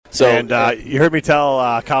So, and you heard me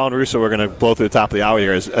tell Colin Russo we're going to blow through the top of the hour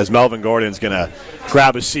here as Melvin Gordon's going to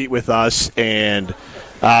grab a seat with us and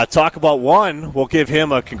talk about one. We'll give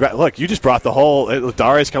him a congrats. Look, you just brought the whole –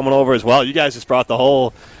 Darius coming over as well. You guys just brought the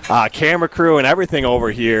whole camera crew and everything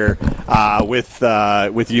over here with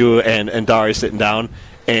you and Darius sitting down.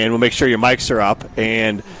 And we'll make sure your mics are up.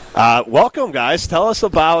 And welcome, guys. Tell us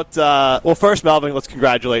about well, first, Melvin, let's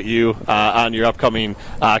congratulate you on your upcoming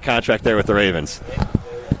contract there with the Ravens.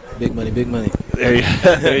 Big money, big money. There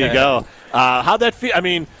you go. How'd that feel? I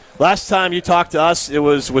mean, last time you talked to us, it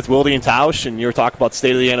was with Wilde and Tausch, and you were talking about the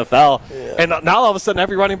state of the NFL. Yeah. And now all of a sudden,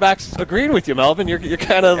 every running back's agreeing with you, Melvin. You're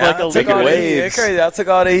kind of like a taking waves. It's crazy. I took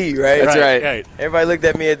all the heat, right? That's right. Everybody looked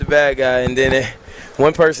at me as the bad guy, and then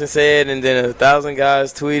one person said, and then 1,000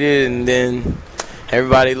 guys tweeted, and then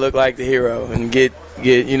everybody looked like the hero and get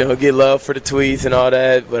love for the tweets and all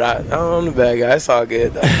that. But I'm the bad guy. It's all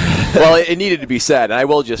good, though. Well, it needed to be said, and I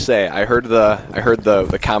will just say, I heard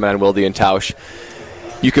the comment on Wilde and Tausch.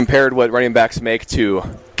 You compared what running backs make to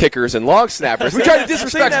kickers and long snappers. We tried to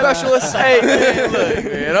disrespect specialists. Hey, man, look,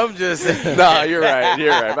 man, I'm just saying. No, you're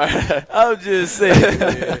right. I'm just saying,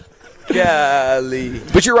 man. Golly.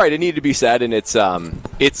 But you're right. It needed to be said, and it's.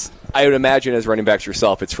 I would imagine as running backs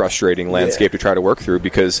yourself, it's frustrating landscape to try to work through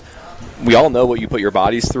because we all know what you put your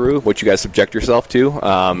bodies through, what you guys subject yourself to,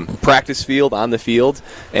 practice field, on the field,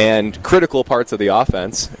 and critical parts of the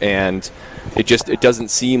offense. And it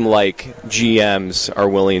doesn't seem like GMs are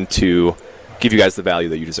willing to give you guys the value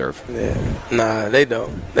that you deserve. Yeah. Nah, they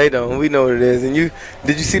don't. We know what it is. And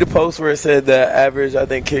did you see the post where it said the average, I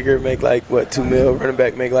think, kicker make like, $2 million, running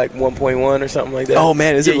back make like 1.1 or something like that? Oh,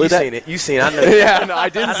 man, is it? You seen it. You seen it. I know. Yeah, no, I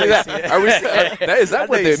didn't see that. Is that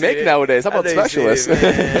what they make nowadays? How about specialists? Look,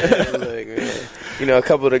 man. A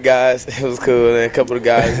couple of the guys, it was cool. And a couple of the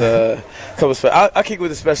guys, I kick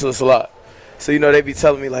with the specialists a lot. So, they be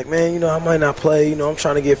telling me, like, man, I might not play. I'm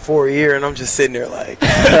trying to get 4 a year, and I'm just sitting there like.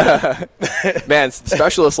 Man,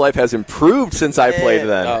 specialist life has improved since I played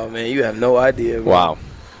then. Oh, man, you have no idea. Man. Wow.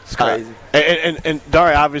 It's crazy. And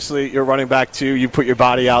Dari, obviously, you're running back, too. You put your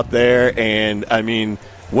body out there. And, I mean,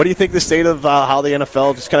 what do you think the state of how the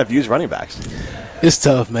NFL just kind of views running backs? It's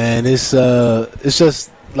tough, man. It's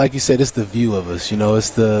just, like you said, it's the view of us. They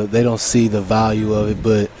don't see the value of it,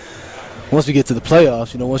 but once we get to the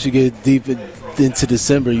playoffs, once you get deep into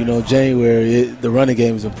December, January, the running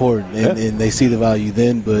game is important, and they see the value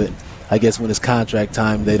then. But I guess when it's contract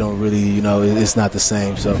time, they don't really, it's not the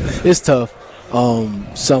same. So it's tough.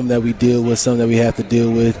 Some that we deal with, some that we have to deal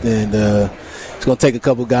with, and it's going to take a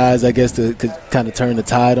couple guys, I guess, to kind of turn the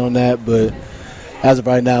tide on that. But as of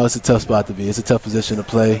right now, it's a tough spot to be. It's a tough position to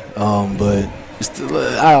play, but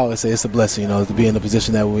I always say it's a blessing, to be in the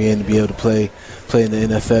position that we're in, to be able to play in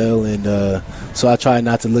the NFL, and so I try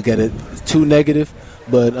not to look at it too negative.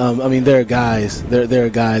 But there are guys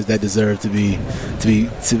that deserve to be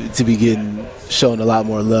getting shown a lot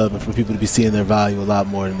more love, and for people to be seeing their value a lot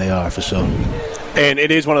more than they are, for sure. And it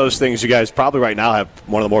is one of those things. You guys probably right now have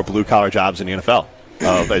one of the more blue collar jobs in the NFL.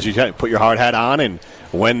 As you put your hard hat on, and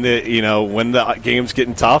when the game's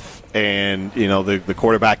getting tough, and the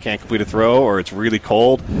quarterback can't complete a throw, or it's really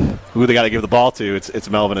cold, who they got to give the ball to? It's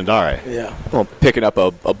Melvin and Dari. Yeah. Well, picking up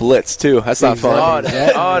a blitz too. That's not fun.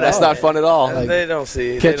 That's not fun at all. Like, they don't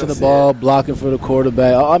see it. Catching the ball, blocking for the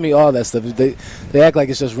quarterback. all that stuff. They act like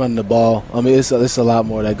it's just running the ball. It's a lot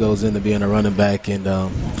more that goes into being a running back, and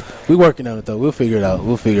we're working on it though. We'll figure it out.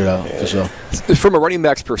 For sure. From a running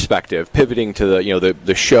back's perspective, pivoting to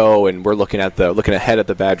the show, and we're looking ahead at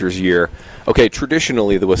the Badgers' year. Okay,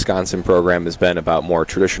 traditionally the Wisconsin program has been about more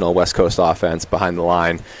traditional West Coast offense behind the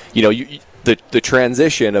line. The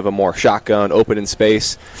transition of a more shotgun, open in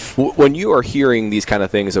space. When you are hearing these kind of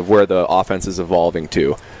things of where the offense is evolving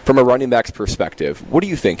to, from a running back's perspective, what are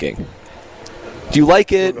you thinking? Do you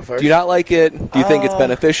like it? Do you not like it? Do you think it's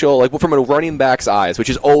beneficial? Like, from a running back's eyes, which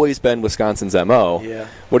has always been Wisconsin's MO,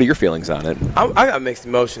 what are your feelings on it? I got mixed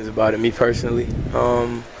emotions about it, me personally.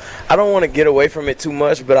 I don't want to get away from it too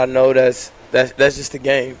much, but I know that's just the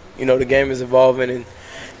game. The game is evolving,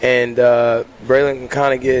 and Braylon can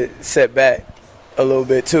kind of get set back a little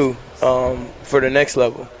bit too for the next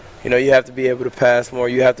level. You have to be able to pass more.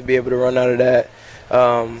 You have to be able to run out of that.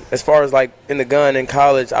 As far as like in the gun in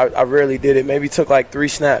college, I rarely did it. Maybe took like 3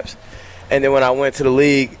 snaps. And then when I went to the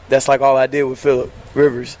league, that's like all I did with Phillip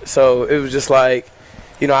Rivers. So it was just like,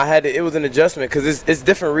 it was an adjustment because it's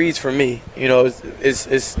different reads for me.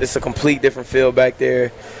 It's a complete different feel back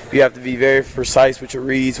there. You have to be very precise with your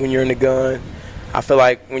reads when you're in the gun. I feel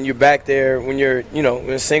like when you're back there, when you're, in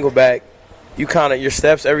a single back, you kind of, your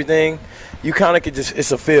steps, everything, you kind of could just,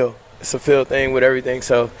 it's a feel. It's a field thing with everything.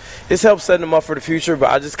 So it's helped setting them up for the future, but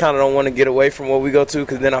I just kind of don't want to get away from what we go to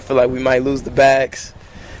because then I feel like we might lose the backs.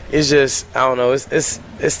 It's just, I don't know, it's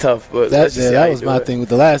tough. But that was my thing with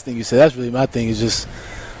the last thing you said. That's really my thing is just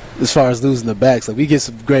as far as losing the backs. Like, we get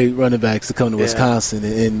some great running backs to come to Wisconsin,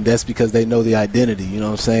 and that's because they know the identity, you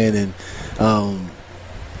know what I'm saying? And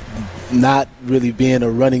not really being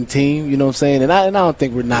a running team, you know what I'm saying? And I don't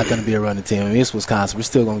think we're not going to be a running team. I mean, it's Wisconsin. We're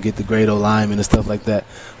still going to get the great O-linemen and stuff like that.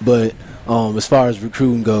 But as far as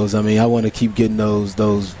recruiting goes, I mean, I want to keep getting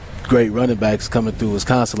those great running backs coming through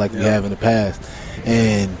Wisconsin like we have in the past.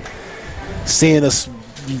 And seeing us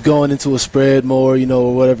going into a spread more, you know,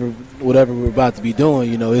 or whatever we're about to be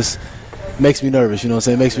doing, you know, makes me nervous, you know what I'm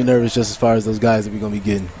saying? It makes me nervous just as far as those guys that we're going to be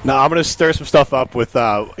getting. Now, I'm going to stir some stuff up with,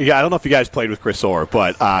 I don't know if you guys played with Chris Orr,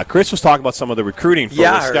 but Chris was talking about some of the recruiting for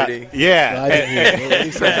I heard it. Yeah. I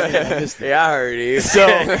heard it. So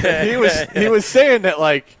he was saying that,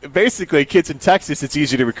 like, basically kids in Texas, it's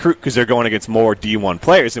easy to recruit because they're going against more D1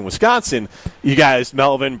 players. In Wisconsin, you guys,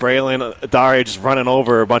 Melvin, Braylon, Daria, just running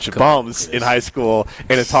over a bunch of bums in high school,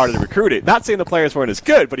 and it's harder to recruit it. Not saying the players weren't as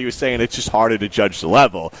good, but he was saying it's just harder to judge the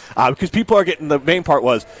level because people are getting, the main part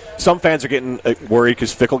was some fans are getting worried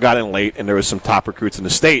because Fickle got in late and there was some top recruits in the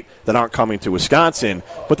state that aren't coming to Wisconsin.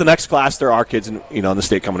 But the next class, there are kids in the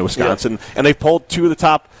state coming to Wisconsin, and they've pulled two of the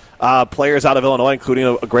top players out of Illinois, including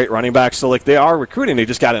a great running back. So, like, they are recruiting. They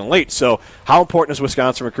just got in late. So how important is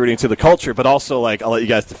Wisconsin recruiting to the culture? But also, like, I'll let you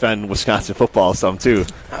guys defend Wisconsin football some, too.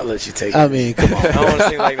 I'll let you take it. I mean, come on. I don't want to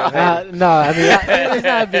seem like no hater. No, I mean, it's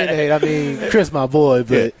not being a hate. I mean, Chris, my boy,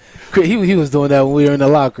 but he was doing that when we were in the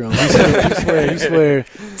locker room. He swear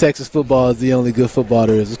Texas football is the only good football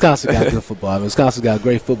there is. Wisconsin got good football. I mean, Wisconsin got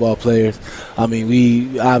great football players. I mean,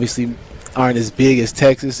 we obviously aren't as big as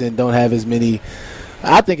Texas and don't have as many.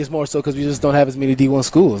 I think it's more so because we just don't have as many D1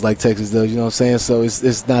 schools like Texas does. You know what I'm saying? So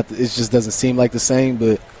it's not. It just doesn't seem like the same.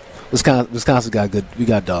 But Wisconsin got good. We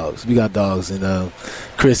got dogs. And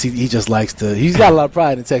Chris, he just likes to. He's got a lot of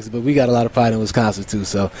pride in Texas, but we got a lot of pride in Wisconsin too.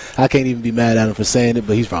 So I can't even be mad at him for saying it,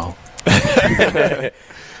 but he's wrong.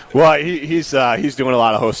 Well, he's doing a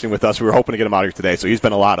lot of hosting with us. We were hoping to get him out here today, so he's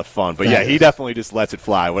been a lot of fun. But he definitely just lets it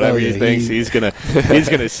fly. Whatever he thinks, he's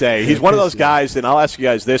gonna say. He's one of those guys, and I'll ask you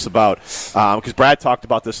guys this about because Brad talked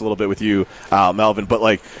about this a little bit with you, Melvin. But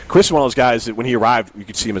like Chris is one of those guys that when he arrived, you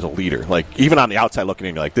could see him as a leader. Like even on the outside looking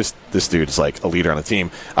in, you're like this dude is like a leader on the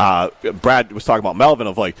team. Brad was talking about Melvin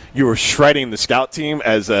of like you were shredding the scout team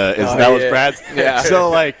as Brad's. Yeah. So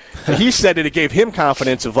like he said that it gave him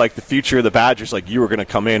confidence of like the future of the Badgers. Like you were going to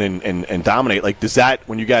come in and dominate. Like, does that,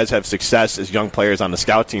 when you guys have success as young players on the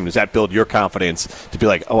scout team, does that build your confidence to be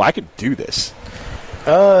like, oh, I could do this?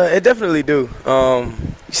 It definitely do. You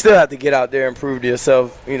still have to get out there and prove to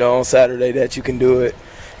yourself, on Saturday that you can do it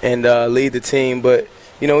and lead the team. But,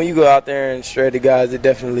 when you go out there and shred the guys, it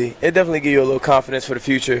definitely gives you a little confidence for the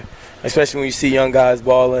future, especially when you see young guys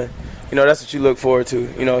balling. That's what you look forward to,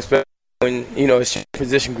 especially when, it's your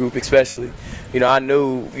position group especially. I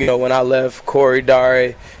knew, when I left Corey,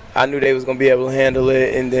 Dari, I knew they was going to be able to handle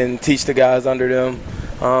it and then teach the guys under them.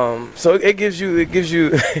 So it gives you it gives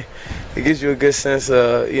you a good sense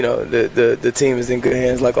of, the team is in good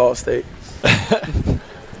hands like Allstate.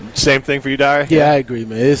 Same thing for you, Dari? Yeah, I agree,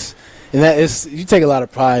 man. You take a lot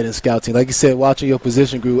of pride in scouting. Like you said, watching your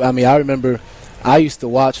position group. I mean, I remember I used to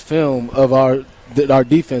watch film of our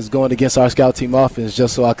defense going against our scout team offense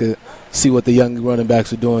just so I could see what the young running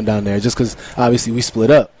backs were doing down there, just because obviously we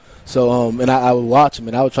split up. So, and I would watch them,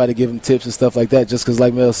 and I would try to give them tips and stuff like that, just because,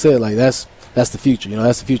 like Mel said, like that's the future.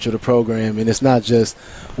 That's the future of the program, and it's not just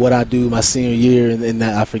what I do my senior year and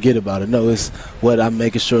that I forget about it. No, it's what I'm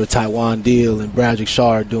making sure Taiwan Deal and Bradrick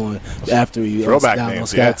Shaw are doing after you down on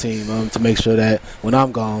scout team to make sure that when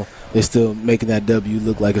I'm gone, they're still making that W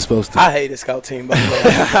look like it's supposed to. I hate the scout team, by the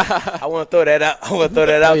way. I want to throw that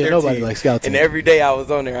out. There. Nobody likes scout team. And every day I was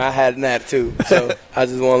on there, I had an attitude. So I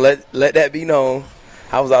just want to let that be known.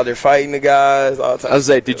 I was out there fighting the guys all the time. I was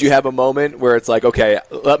like, did you have a moment where it's like, okay,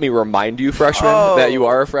 let me remind you, freshman, that you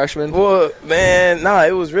are a freshman? Well, man,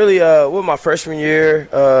 it was really with my freshman year.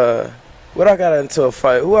 Who I got into a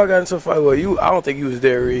fight with? You? I don't think you was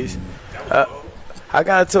there, Reese. I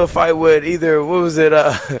got into a fight with either, what was it?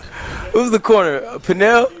 Who was the corner?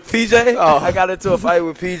 Pinnell? PJ? Oh. I got into a fight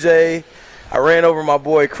with PJ. I ran over my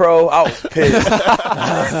boy Crow. I was pissed.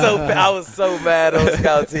 I was so mad on the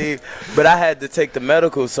scout team. But I had to take the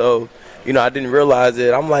medical, so, I didn't realize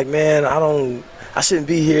it. I'm like, man, I shouldn't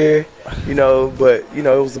be here, but, it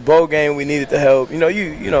was a bowl game. We needed the help.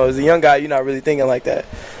 As a young guy, you're not really thinking like that.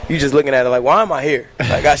 You're just looking at it like, why am I here?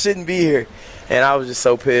 Like, I shouldn't be here. And I was just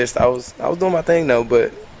so pissed. I was doing my thing, though,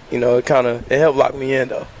 but it helped lock me in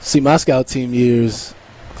though. See, my scout team years,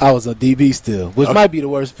 I was a DB still, which might be the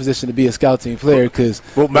worst position to be a scout team player because.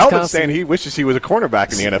 Well, Melvin's saying he wishes he was a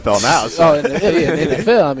cornerback in the NFL now. So. In the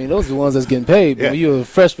NFL, I mean, those are the ones that's getting paid. But when you're a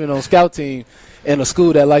freshman on scout team in a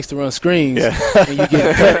school that likes to run screens, and you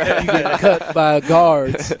get cut by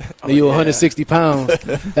guards, and you're 160 pounds,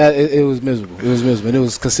 it was miserable. It was miserable, and it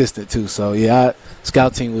was consistent too. So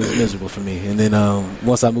scout team was miserable for me. And then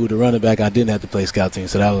once I moved to running back, I didn't have to play scout team,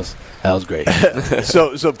 so that was great.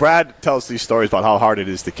 So Brad tells these stories about how hard it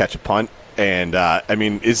is to catch a punt. And,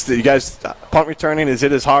 you guys punt returning, is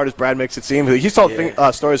it as hard as Brad makes it seem? He's told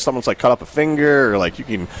stories someone's, like, cut up a finger or, like, you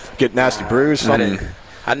can get nasty bruise.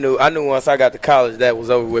 I knew once I got to college that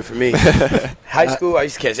was over with for me. High school, I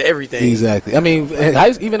used to catch everything. Exactly. I mean,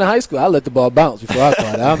 even in high school, I let the ball bounce before I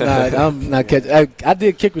caught it. I'm not catching. I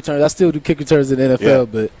did kick returns. I still do kick returns in the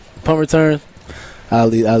NFL, but punt returns, I'll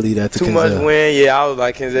leave that to Too Kenzel. much wind, I was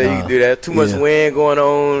like, Kenzel, you can do that. Too much wind going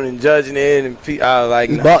on and judging it, and I was like,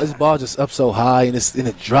 this ball just up so high and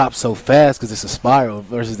it drops so fast because it's a spiral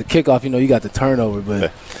versus the kickoff. You got the turnover,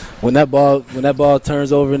 but when that ball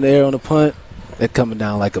turns over in the air on the punt, they're coming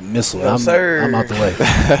down like a missile. I'm out the way.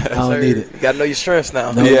 I don't need it. You got to know your strengths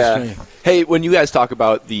now. Hey, when you guys talk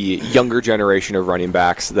about the younger generation of running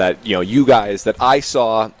backs that, you guys, that I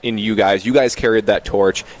saw in you guys carried that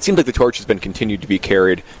torch. It seems like the torch has been continued to be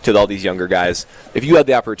carried to all these younger guys. If you had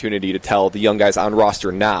the opportunity to tell the young guys on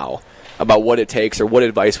roster now about what it takes or what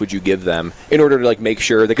advice would you give them in order to make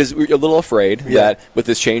sure, because we're a little afraid that with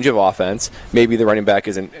this change of offense, maybe the running back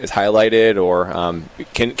isn't as highlighted or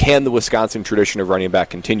can the Wisconsin tradition of running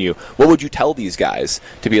back continue? What would you tell these guys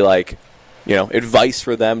to be advice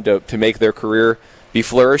for them to make their career be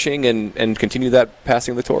flourishing and continue that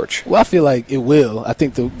passing the torch? Well, I feel like it will. I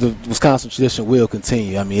think the Wisconsin tradition will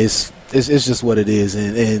continue. I mean, it's just what it is.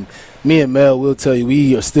 And me and Mel will tell you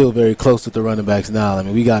we are still very close with the running backs now. I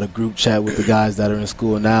mean, we got a group chat with the guys that are in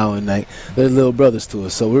school now, and they're little brothers to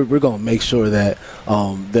us. So we're going to make sure that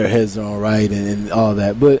their heads are all right and all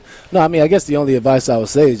that. But, no, I mean, I guess the only advice I would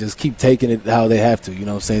say is just keep taking it how they have to. You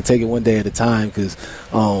know what I'm saying? Take it one day at a time because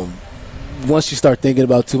once you start thinking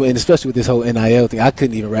about and especially with this whole NIL thing, I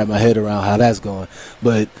couldn't even wrap my head around how that's going.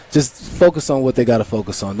 But just focus on what they got to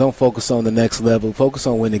focus on. Don't focus on the next level. Focus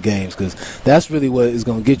on winning games because that's really what is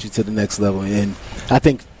going to get you to the next level. And I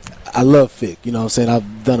think I love Fick. You know what I'm saying?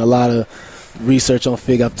 I've done a lot of research on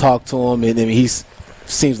Fick. I've talked to him, and he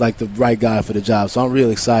seems like the right guy for the job. So I'm real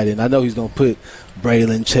excited. And I know he's going to put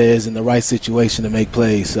Braylon, Ches in the right situation to make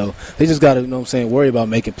plays. So they just got to, worry about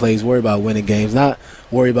making plays, worry about winning games, not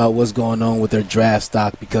worry about what's going on with their draft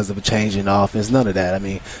stock because of a change in offense. None of that. I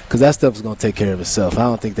mean, because that stuff is going to take care of itself. I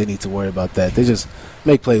don't think they need to worry about that. They just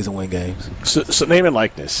make plays and win games. So name and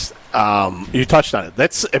likeness. You touched on it.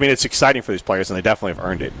 It's exciting for these players, and they definitely have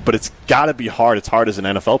earned it. But it's got to be hard. It's hard as an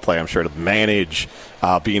NFL player, I'm sure, to manage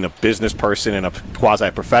being a business person and a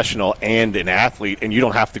quasi-professional and an athlete, and you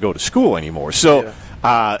don't have to go to school anymore. So,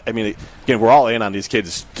 again, we're all in on these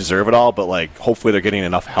kids deserve it all, but, hopefully they're getting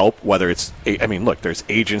enough help, whether it's there's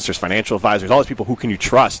agents, there's financial advisors, all these people who can you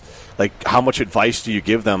trust. How much advice do you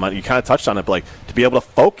give them? You kind of touched on it, but, to be able to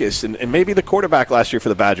focus, and maybe the quarterback last year for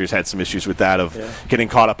the Badgers had some issues with that of getting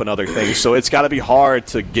caught up in other things. So it's got to be hard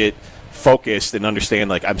to get focused and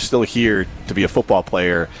understand, I'm still here to be a football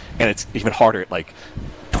player, and it's even harder at,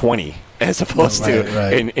 20 as opposed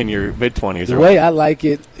to in your mid-20s. The way I like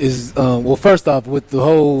it is, first off, with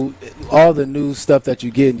all the new stuff that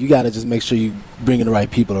you get, you got to just make sure you bringing the right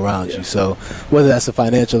people around you. So whether that's a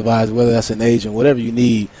financial advisor, whether that's an agent, whatever you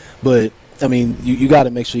need, but you got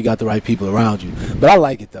to make sure you got the right people around you. But I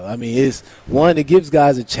like it, though. It gives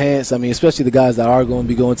guys a chance. Especially the guys that are going to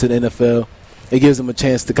be going to the NFL, it gives them a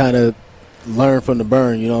chance to kind of learn from the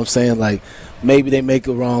burn. You know what I'm saying? Maybe they make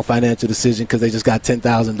a wrong financial decision because they just got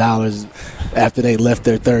 $10,000 after they left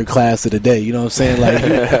their third class of the day. You know what I'm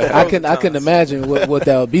saying? I can imagine what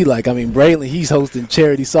that would be like. Braylon, he's hosting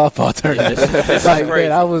charity softball tournaments.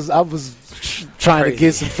 Man, I was trying to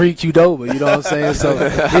get some free Qdoba. You know what I'm saying? So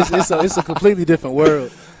it's a completely different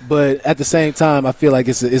world. But at the same time, I feel like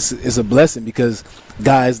it's a blessing because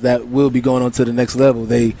guys that will be going on to the next level,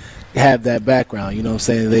 they have that background. You know what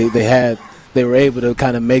I'm saying? They were able to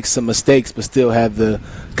kind of make some mistakes but still have the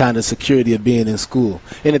kind of security of being in school.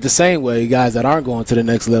 And at the same way, guys that aren't going to the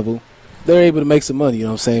next level, they're able to make some money, you know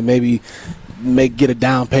what I'm saying? Maybe get a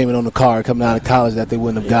down payment on the car coming out of college that they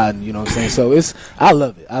wouldn't have gotten, you know what I'm saying? So I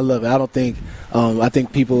love it. I don't think I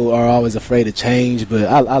think people are always afraid of change, but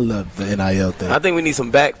I love the NIL thing. I think we need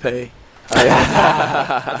some back pay.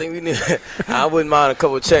 I think we need. I wouldn't mind a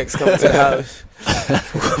couple of checks coming to the house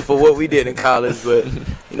for what we did in college, but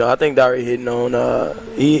I think Dari hitting on.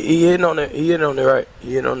 He hitting on it. He hitting on it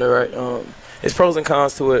right. It's pros and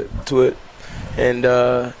cons to it, and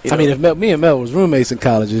I mean, if me and Mel was roommates in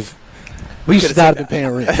college, we should not have been paying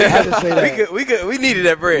rent. I just say that. We needed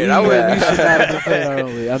that bread. We should not have been paying our own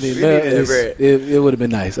rent. I mean, it would have been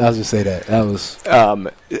nice. I'll just say that. That was.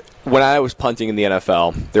 When I was punting in the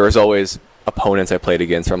NFL, there was always opponents I played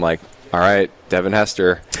against where I'm like, all right, Devin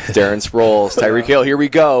Hester, Darren Sproles, Tyreek Hill, here we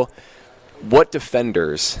go. What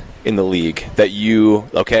defenders in the league that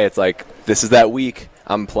it's like, this is that week,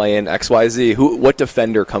 I'm playing XYZ. What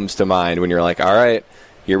defender comes to mind when you're like, all right,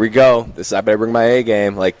 here we go. I better bring my A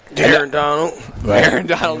game. Like Aaron Donald. Right. Aaron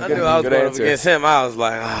Donald. I knew I was going up against him. I was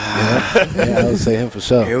like, yeah, I would say him for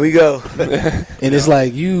sure. Here we go. And it's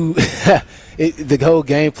like the whole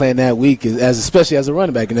game plan that week is, especially as a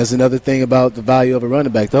running back, and that's another thing about the value of a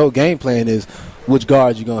running back. The whole game plan is which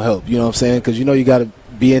guards you're gonna help. You know what I'm saying? Because you got to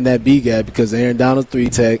be in that B gap because Aaron Donald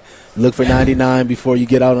 3-tech. Look for 99 before you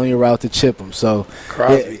get out on your route to chip him. So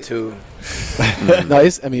Crosby too. No,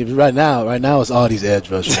 right now it's all these edge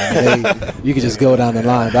rushers. You can just go down the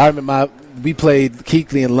line. But I remember we played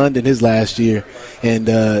Kuechly in London his last year, and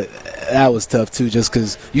that was tough too. Just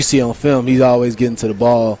because you see on film, he's always getting to the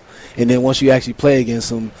ball, and then once you actually play against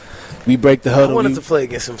him, we break the huddle. I wanted to play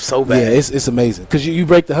against him so bad. Yeah, it's amazing because you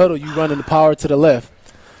break the huddle, you run in the power to the left,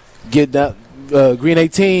 get down, green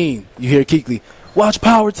 18. You hear Kuechly. Watch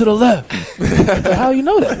power to the left. How do you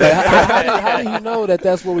know that? How do you know that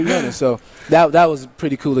that's what we're running? So that was a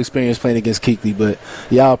pretty cool experience playing against Kuechly. But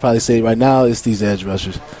y'all probably say right now it's these edge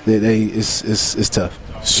rushers. It's tough.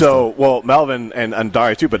 So, well, Melvin and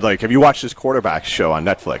Dari too. But have you watched this quarterback show on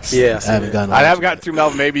Netflix? Yeah, I haven't gotten through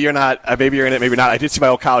Melvin. Maybe you're not. Maybe you're in it. Maybe not. I did see my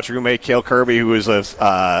old college roommate, Cale Kirby, who was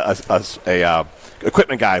a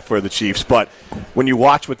equipment guy for the Chiefs. But when you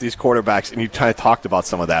watch with these quarterbacks, and you kind of talked about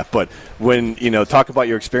some of that, but when talk about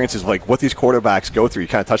your experiences, like what these quarterbacks go through, you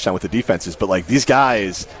kind of touched on with the defenses. But these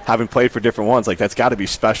guys, having played for different ones, that's got to be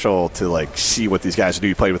special to see what these guys do.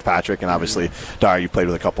 You played with Patrick, and obviously Dari, you played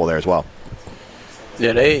with a couple there as well.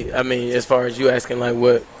 Yeah, as far as you asking,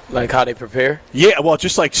 how they prepare? Yeah, well,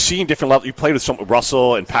 just seeing different levels. You played with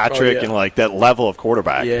Russell and Patrick, and that level of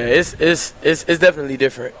quarterback. Yeah, it's definitely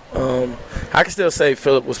different. I can still say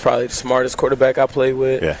Phillip was probably the smartest quarterback I played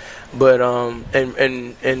with. Yeah, but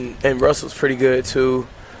and Russell's pretty good too.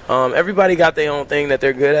 Everybody got their own thing that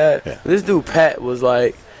they're good at. Yeah. This dude Pat was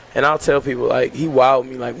and I'll tell people he wowed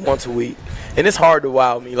me once a week. And it's hard to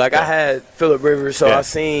wow me. I had Phillip Rivers, so I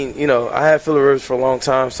seen, I had Phillip Rivers for a long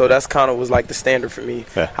time, so that's kind of was the standard for me.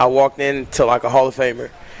 Yeah. I walked into a Hall of Famer.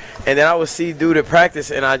 And then I would see dude at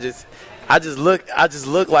practice, and I just look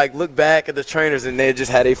back at the trainers, and they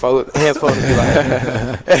just had their hands folded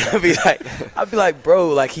and I'd be like,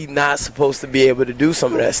 bro, he not supposed to be able to do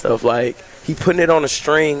some of that stuff. He putting it on a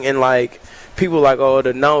string, and people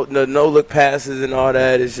the no look passes and all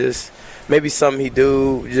that is just maybe something he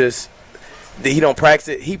do, just he don't practice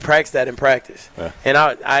it. He practiced that in practice. Yeah. And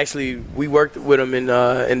we worked with him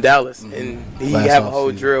in Dallas, and he have a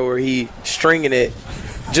whole drill where he stringing it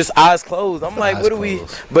just eyes closed. I'm like, what do we?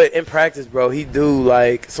 But in practice, bro, he do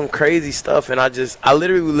some crazy stuff, and I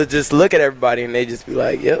literally would just look at everybody, and they just be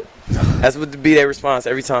like, yep, that's what to be their response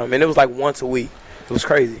every time, and it was once a week. It was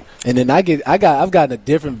crazy. And then I've gotten a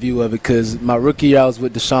different view of it because my rookie year I was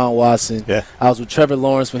with Deshaun Watson. Yeah. I was with Trevor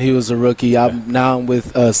Lawrence when he was a rookie. I'm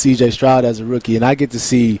with C.J. Stroud as a rookie, and I get to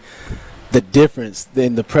see the difference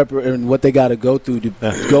in the and what they got to go through to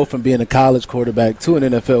go from being a college quarterback to an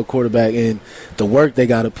NFL quarterback, and the work they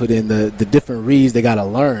got to put in, the different reads they got to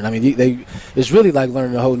learn. I mean, it's really like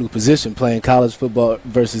learning a whole new position, playing college football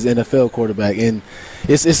versus NFL quarterback, and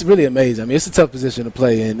it's really amazing. I mean, it's a tough position to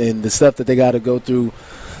play, and the stuff that they got to go through,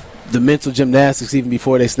 the mental gymnastics even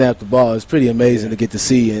before they snap the ball, is pretty amazing to get to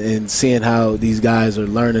see, and seeing how these guys are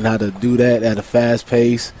learning how to do that at a fast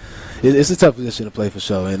pace. It's a tough position to play for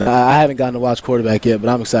sure, and I haven't gotten to watch quarterback yet, but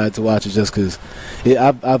I'm excited to watch it just because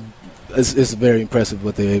it's very impressive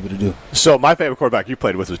what they're able to do. So my favorite quarterback you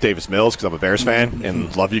played with was Davis Mills because I'm a Bears fan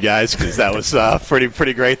and love you guys because that was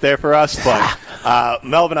pretty great there for us. But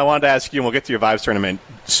Melvin, I wanted to ask you, and we'll get to your Vibes tournament.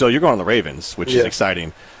 So you're going to the Ravens, which is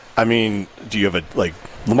exciting. I mean, do you have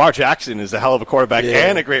Lamar Jackson is a hell of a quarterback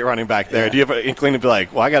and a great running back there. Do you have an inkling to be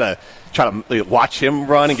well, I got to try to watch him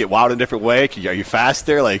run and get wild in a different way? Are you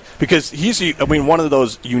faster? Because he's, one of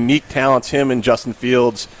those unique talents, him and Justin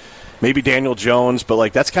Fields, maybe Daniel Jones,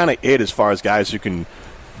 but that's kind of it as far as guys who can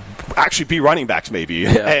actually be running backs maybe,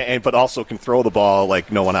 but also can throw the ball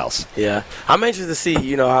like no one else. Yeah, I'm anxious to see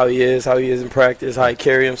how he is in practice, how he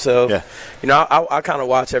carry himself. Yeah. I kind of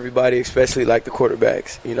watch everybody, especially like the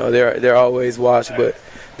quarterbacks. They're always watched, but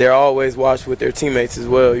they're always watched with their teammates as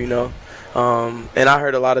well. And I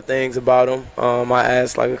heard a lot of things about him. I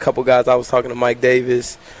asked like a couple guys. I was talking to Mike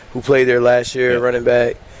Davis, who played there last year, running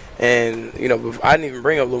back, and I didn't even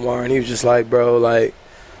bring up Lamar, and he was just like, bro, like,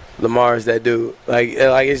 Lamar is that dude. Like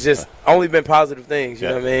it's just only been positive things, you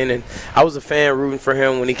know what I mean? And I was a fan rooting for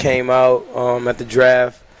him when he came out at the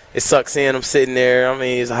draft. It sucks seeing him sitting there. I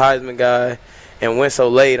mean, he's a Heisman guy and went so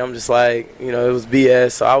late. I'm just like, it was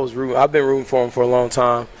BS. So I've been rooting for him for a long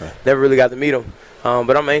time. Never really got to meet him.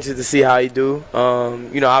 But I'm anxious to see how he do.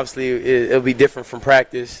 Obviously it'll be different from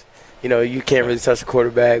practice. You can't really touch the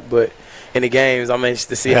quarterback, but in the games, I'm anxious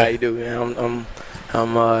to see how he do. Man.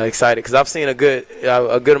 I'm excited because I've seen a good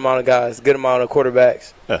amount of guys, good amount of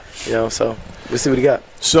quarterbacks. So we'll see what he got.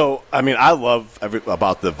 So, I mean, I love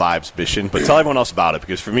about the Vibes mission, but tell everyone else about it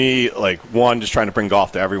because for me, like, one, just trying to bring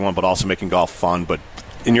golf to everyone, but also making golf fun. But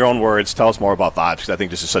in your own words, tell us more about Vibes because I think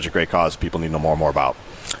this is such a great cause people need to know more and more about.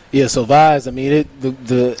 Yeah, so Vibes, I mean,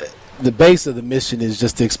 the base of the mission is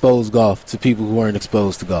just to expose golf to people who weren't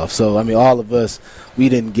exposed to golf. So, I mean, all of us, we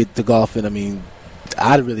didn't get to golf, and I mean,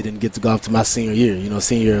 I really didn't get to golf to my senior year,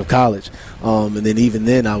 senior year of college. And then even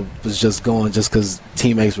then I was just going just because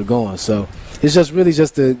teammates were going. So it's just really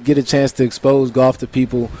just to get a chance to expose golf to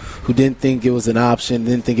people who didn't think it was an option,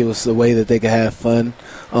 didn't think it was a way that they could have fun.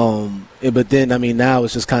 But then, I mean, now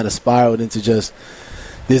it's just kind of spiraled into just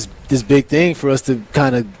this big thing for us to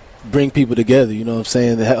kind of bring people together, you know what I'm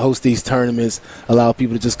saying, to host these tournaments, allow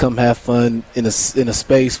people to just come have fun in a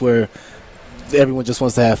space where everyone just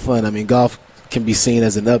wants to have fun. I mean, golf can be seen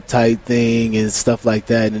as an uptight thing and stuff like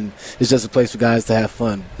that, and it's just a place for guys to have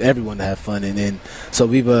fun, everyone to have fun. And so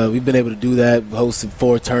we've been able to do that, hosted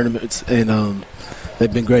 4 tournaments, and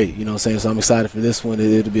they've been great, you know what I'm saying. So I'm excited for this one.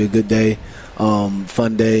 It'll be a good day,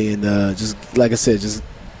 fun day, and just like I said, just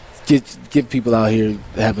get people out here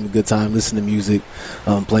having a good time, listening to music,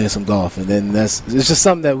 playing some golf, and then it's just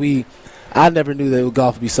something that I never knew that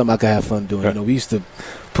golf would be something I could have fun doing. We used to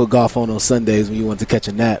put golf on Sundays when you want to catch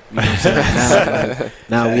a nap. You know what I'm saying?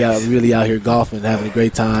 now we are really out here golfing, having a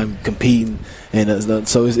great time, competing, and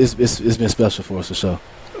so it's been special for us for sure.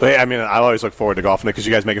 I mean, I always look forward to golfing because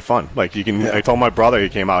you guys make it fun. Like, you can. I told my brother he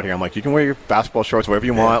came out here. I'm like, you can wear your basketball shorts wherever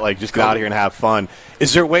you want. Like, just get out here and have fun.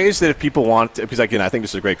 Is there ways that if people want to, because again, I think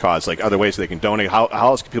this is a great cause. Like, are there ways they can donate? How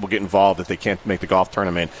else can people get involved if they can't make the golf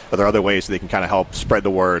tournament? Are there other ways they can kind of help spread the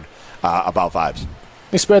word about Vibes?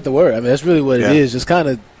 We spread the word. I mean, that's really what it is. Just kind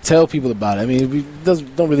of tell people about it. I mean, we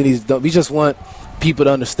don't really need. We just want people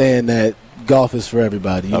to understand that golf is for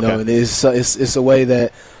everybody. You know, and it's a way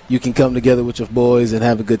that you can come together with your boys and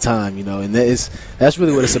have a good time. You know, and that's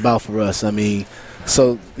really what it's about for us. I mean,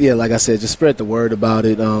 so yeah, like I said, just spread the word about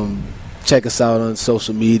it. Check us out on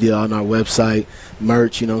social media, on our website,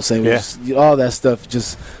 merch. You know what I'm saying? All that stuff.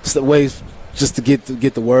 Just ways just to get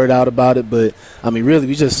the word out about it. But I mean, really,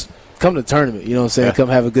 we just come to the tournament, you know what I'm saying? Yeah. Come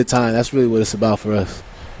have a good time. That's really what it's about for us.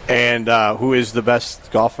 And who is the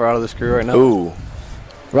best golfer out of this crew right now? Ooh.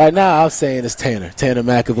 Right now, I'm saying it's Tanner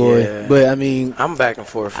McAvoy. Yeah. But, I mean, I'm back and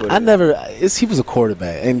forth with he was a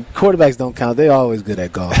quarterback. And quarterbacks don't count. They're always good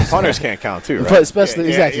at golf. Punters can't count, too, right?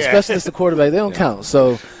 Especially as the quarterback. They don't count.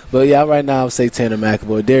 So, but, yeah, right now, I would say Tanner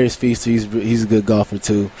McAvoy. Darius Feaster, he's a good golfer,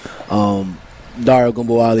 too. Dario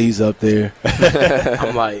Ogunbowale, he's up there.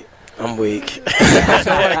 I'm weak.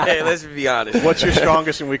 Hey, let's be honest. What's your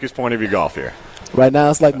strongest and weakest point of your golf here? Right now,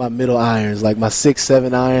 it's like my middle irons, like my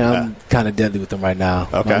 6-7 iron. I'm kind of deadly with them right now.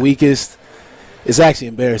 Okay. My weakest, it's actually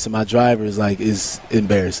embarrassing. My driver is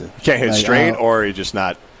embarrassing. You can't hit straight, or you're just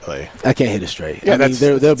not. I can't hit it straight. Yeah, I mean,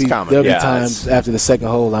 there'll be times after the second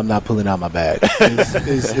hole I'm not pulling out my bag.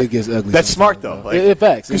 It gets ugly. That's smart though. It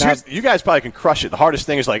facts. Because you guys probably can crush it. The hardest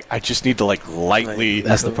thing is I just need to lightly.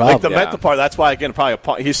 That's the problem. Like the mental part. That's why again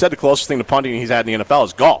probably he said the closest thing to punting he's had in the NFL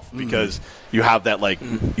is golf because you have that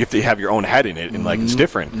you have to have your own head in it and it's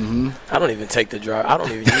different. I don't even take the drive. I don't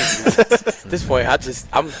even use it. At this point,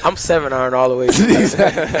 I'm 7 iron all the way.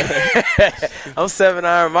 I'm 7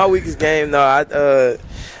 iron. My weakest game though.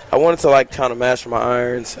 I wanted to kind of master my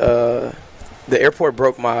irons. The airport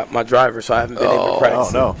broke my driver, so I haven't been able to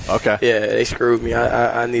practice. Oh no! Okay. Yeah, they screwed me.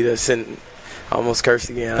 I need to send. I almost cursed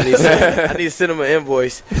again. I need to send them an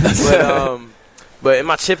invoice. But in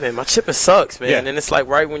my chipping sucks, man. Yeah. And it's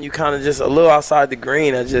right when you kind of just a little outside the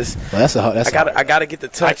green. I gotta get the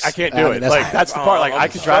touch. I can't do it. That's the part. I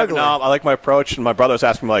can drive it now. I like my approach, and my brother was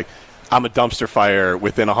asking me I'm a dumpster fire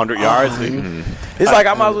within 100 yards. It's like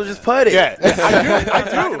I might as well just putt it. Yeah,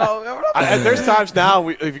 I do. There's times now,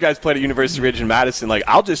 if you guys played at University Ridge in Madison, like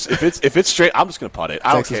I'll just if it's straight, I'm just gonna putt it.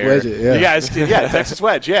 I don't care. Wedge it, yeah. You guys, Texas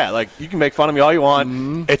wedge. Yeah, like you can make fun of me all you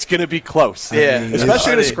want. It's gonna be close. Yeah,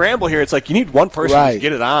 especially in a scramble here. It's like you need one person to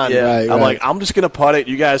get it on. Yeah. I'm like, I'm just gonna putt it.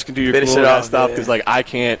 You guys can do your cool ass stuff because like I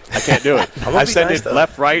can't do it. I send it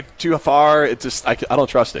left, right, too far. It just I don't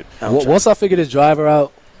trust it. Once I figure this driver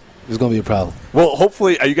out, it's going to be a problem. Well,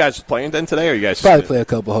 hopefully, are you guys playing then today, or are you guys probably play a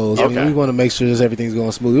couple holes? Okay. I mean, we want to make sure everything's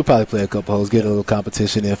going smooth. We'll probably play a couple holes, get a little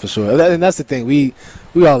competition in for sure. And that's the thing. We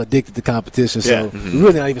all addicted to competition, so we're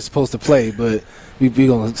really not even supposed to play, but we're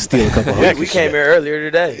going to steal a couple holes. Yeah, we came here earlier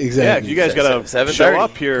today. Exactly. Yeah, you guys got to show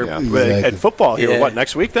up here at football here. What,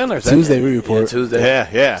 next week then? Or is Tuesday we report. Yeah, Tuesday.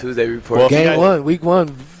 Yeah. Tuesday report. Well, Game 1, week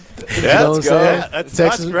 1. Yeah, let's go.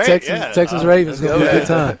 Texas Ravens going to be a good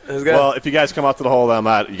time. Well, if you guys come out to the hole that I'm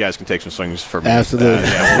at, you guys can take some swings for me. Absolutely.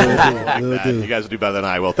 We'll do. You guys will do better than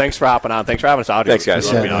I will. Thanks for hopping on. Thanks for having us out here. Thanks,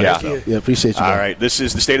 guys. Yeah, appreciate you. All right, this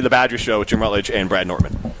is the State of the Badgers show with Jim Rutledge and Brad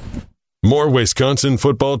Nortman. More Wisconsin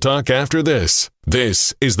football talk after this.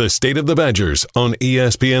 This is the State of the Badgers on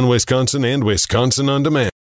ESPN Wisconsin and Wisconsin On Demand.